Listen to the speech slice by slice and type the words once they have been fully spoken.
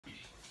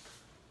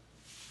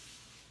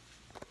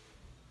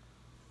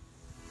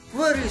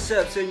What is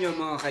up sa inyo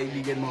mga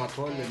kaibigan, mga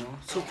tol, ano?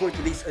 So for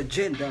today's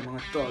agenda,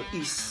 mga tol,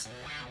 is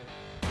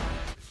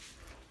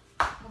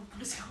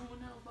magpulis ka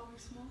muna ang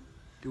pawis mo.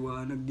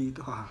 liwanag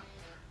dito, ha?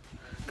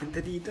 Ganda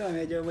dito,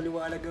 medyo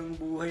maliwanag ang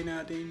buhay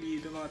natin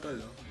dito, mga tol,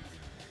 oh.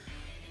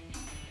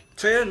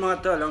 So yun,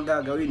 mga tol, ang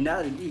gagawin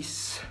natin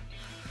is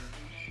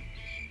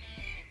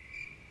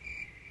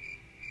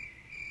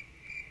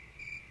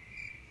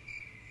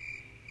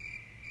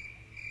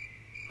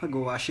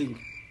mag-washing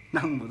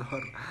ng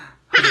motor.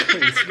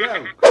 Okay, let's go!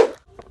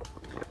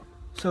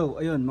 So,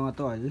 ayun mga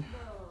tol,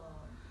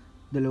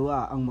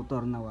 dalawa ang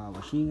motor na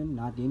wawashingan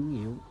natin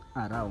ngayong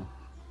araw.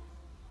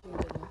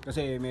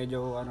 Kasi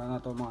medyo ano na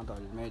to mga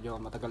tol, medyo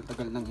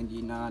matagal-tagal nang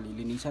hindi na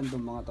lilinisan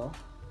itong mga to.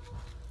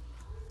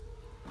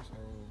 So,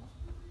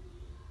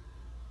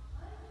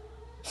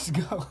 let's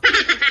go!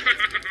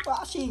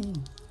 Washing!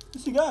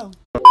 Let's go!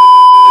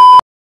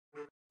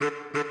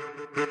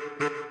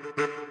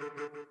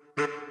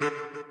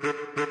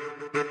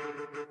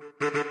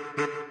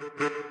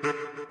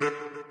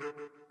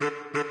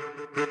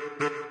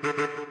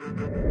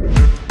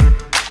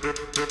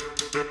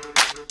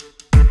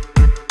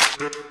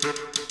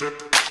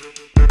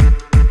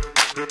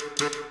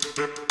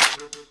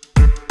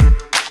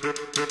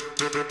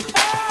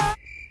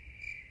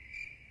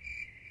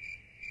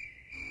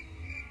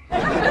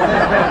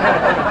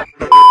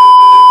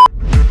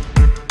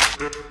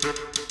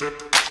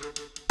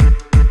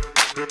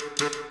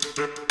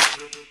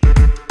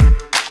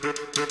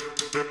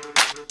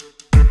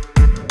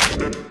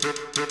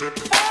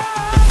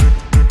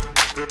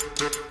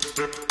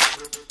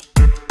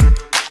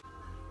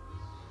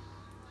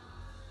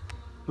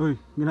 Uy,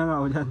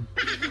 ginagawa ko dyan.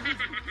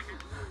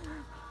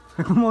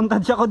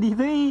 Nag-montage ako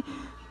dito eh.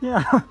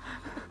 Yeah.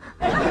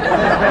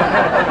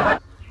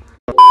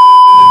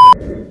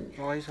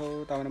 Okay,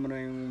 so tama naman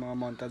na yung mga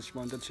montage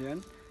yan.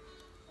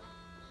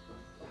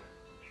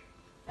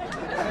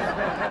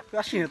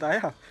 Rushing na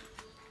tayo.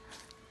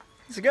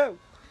 Let's go!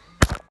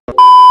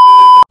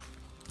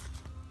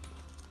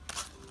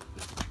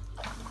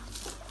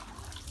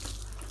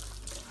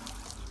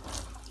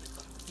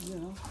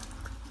 Ayan o.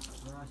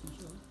 Rushing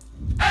siya.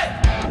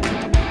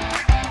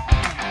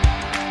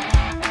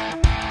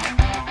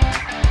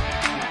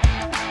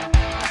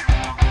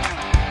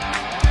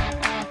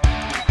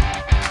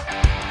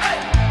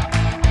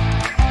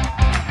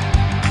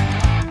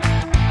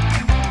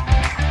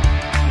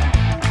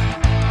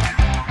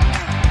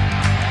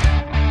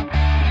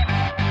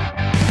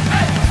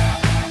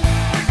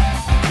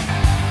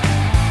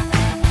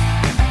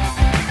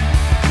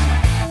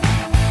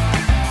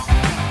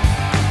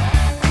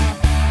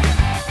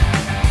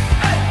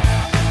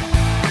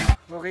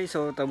 Okay,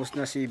 so tapos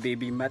na si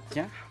baby Matt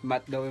niya.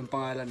 Matt daw yung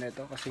pangalan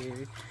nito kasi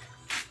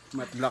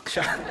Matt Black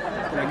siya.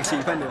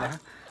 Pinag-isipan, di ba?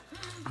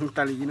 Ang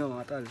talino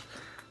mga tol.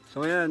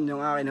 So yan,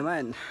 yung akin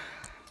naman.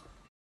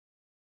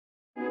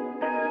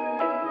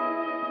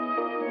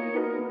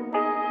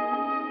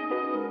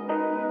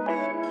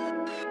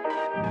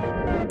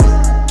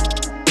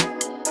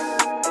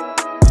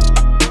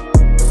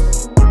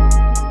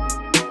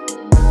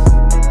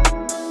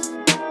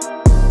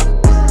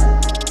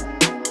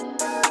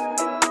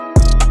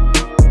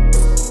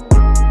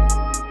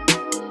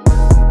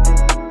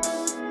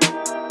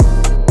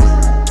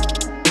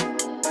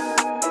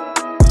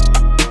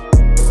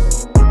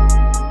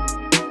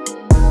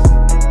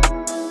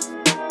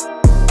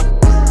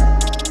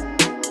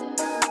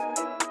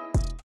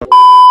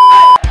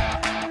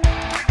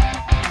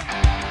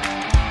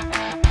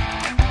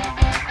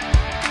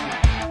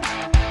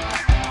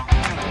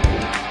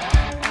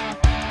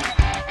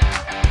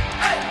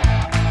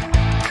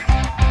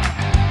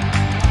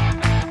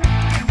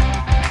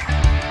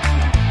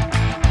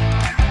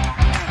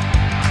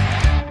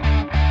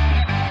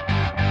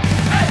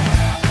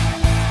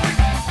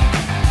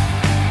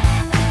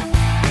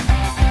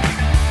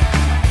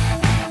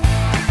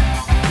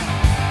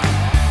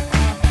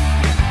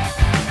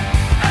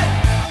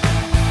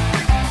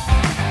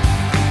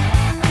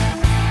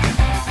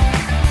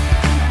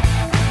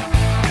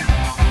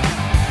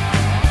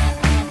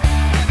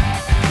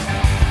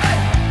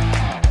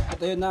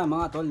 Ayun na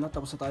mga tol, no?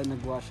 Tapos na tayo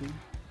nag-washing.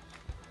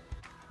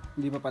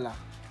 Hindi pa pala.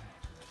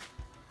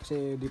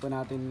 Kasi di pa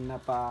natin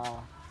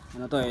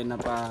ano to eh,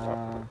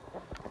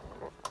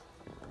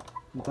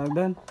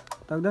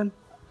 tawag doon?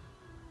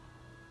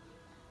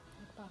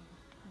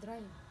 Dry.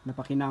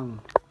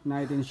 Napakinang.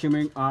 Natin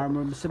shimmering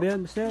armor. Basta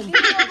yan.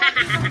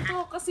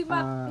 Ito kasi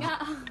mat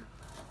nga.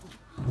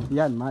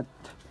 Yan, mat.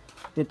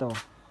 Ito.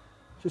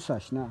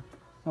 Sash na.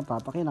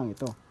 Napapakinang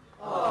ito.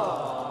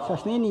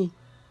 Sash na yun eh.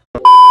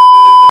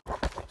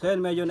 So yun,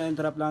 medyo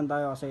na-interrupt lang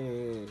tayo kasi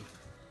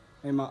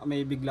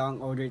may biglang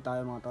order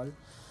tayo mga tol.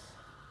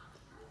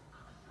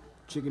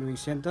 Chicken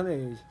wings center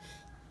eh.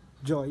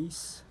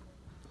 Joyce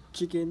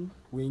Chicken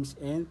Wings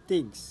and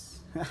Things.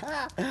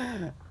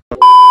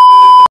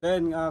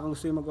 Then kung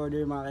gusto yung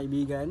mag-order mga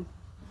kaibigan,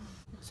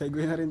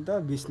 segue na rin to,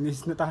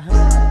 business na tayo.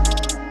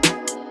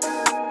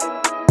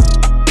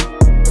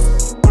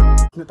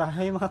 na tayo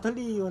mga tol,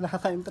 wala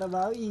tayong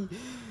trabaho eh.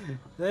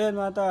 So ayan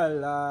mga tol,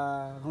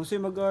 kung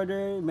sino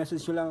mag-order,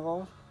 message nyo lang ako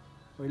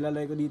o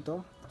ilalagay ko dito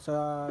sa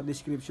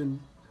description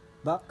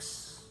box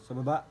sa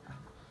baba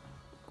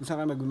kung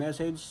saan kayo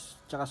mag-message,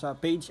 tsaka sa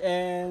page.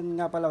 And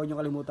nga pala, huwag nyo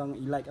kalimutang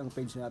i-like ang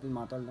page natin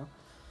mga tol, no?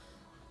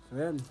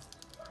 So ayan,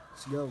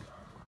 let's go.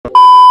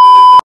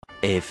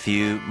 A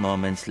few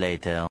moments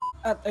later.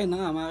 At ayun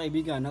na nga mga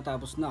kaibigan,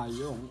 natapos na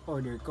yung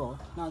order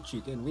ko na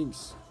chicken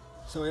wings.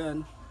 So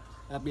ayan,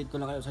 update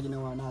ko lang kayo sa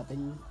ginawa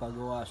natin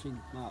pag-washing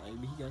mga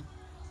kaibigan.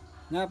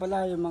 Nga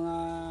pala yung mga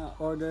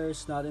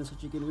orders natin sa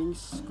chicken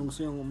wings, kung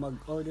gusto yung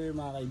mag-order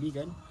mga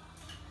kaibigan,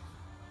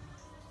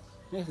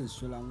 message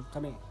nyo lang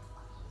kami.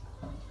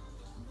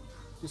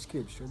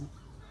 Description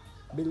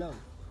below.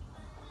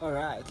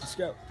 Alright, let's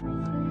go.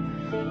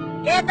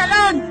 Kaya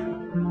talon!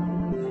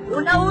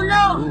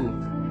 Una-ulo!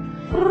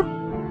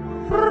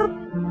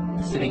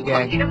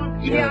 Sinigang.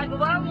 Yeah.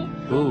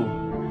 Ooh.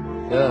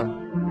 Yeah.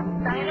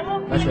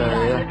 Masya,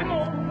 yeah.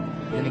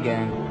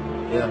 Sinigang.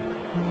 Yeah.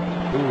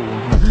 Ooh.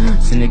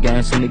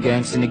 Sinigang,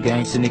 sinigang,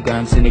 sinigang,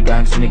 sinigang,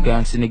 sinigang,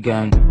 sinigang,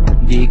 sinigang.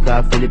 Di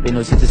ka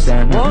Filipino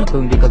citizen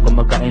kung di ka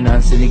kumakain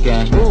ng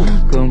sinigang.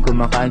 Kung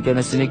kumakain ka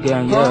ng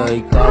sinigang, yeah,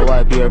 ikaw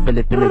ay pure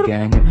Filipino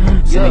gang.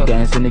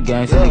 Sinigang,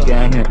 sinigang,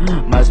 sinigang,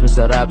 mas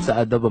masarap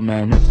sa adobo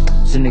man.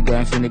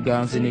 Sinigang,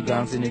 sinigang,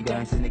 sinigang,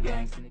 sinigang,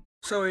 sinigang, sinigang.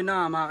 So yun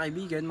na mga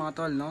kaibigan, mga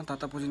tol, no?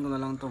 Tatapusin ko na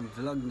lang tong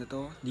vlog na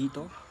to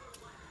dito.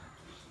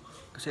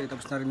 Kasi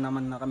tapos na rin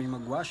naman na kami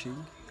mag-washing.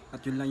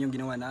 At yun lang yung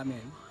ginawa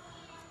namin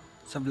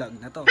sa vlog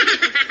na to.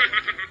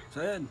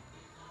 So yun.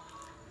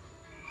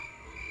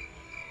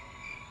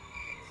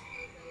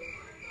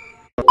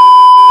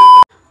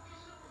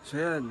 So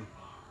yun.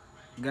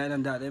 Gaya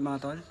ng dati mga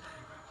tol,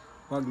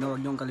 huwag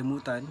niyong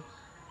kalimutan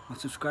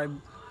mag-subscribe,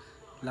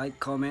 like,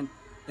 comment,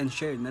 and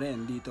share na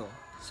rin dito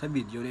sa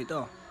video na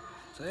ito.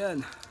 So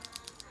yun.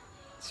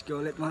 Let's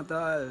go ulit mga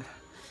tol.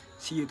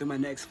 See you to my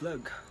next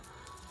vlog.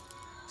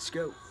 Let's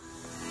go.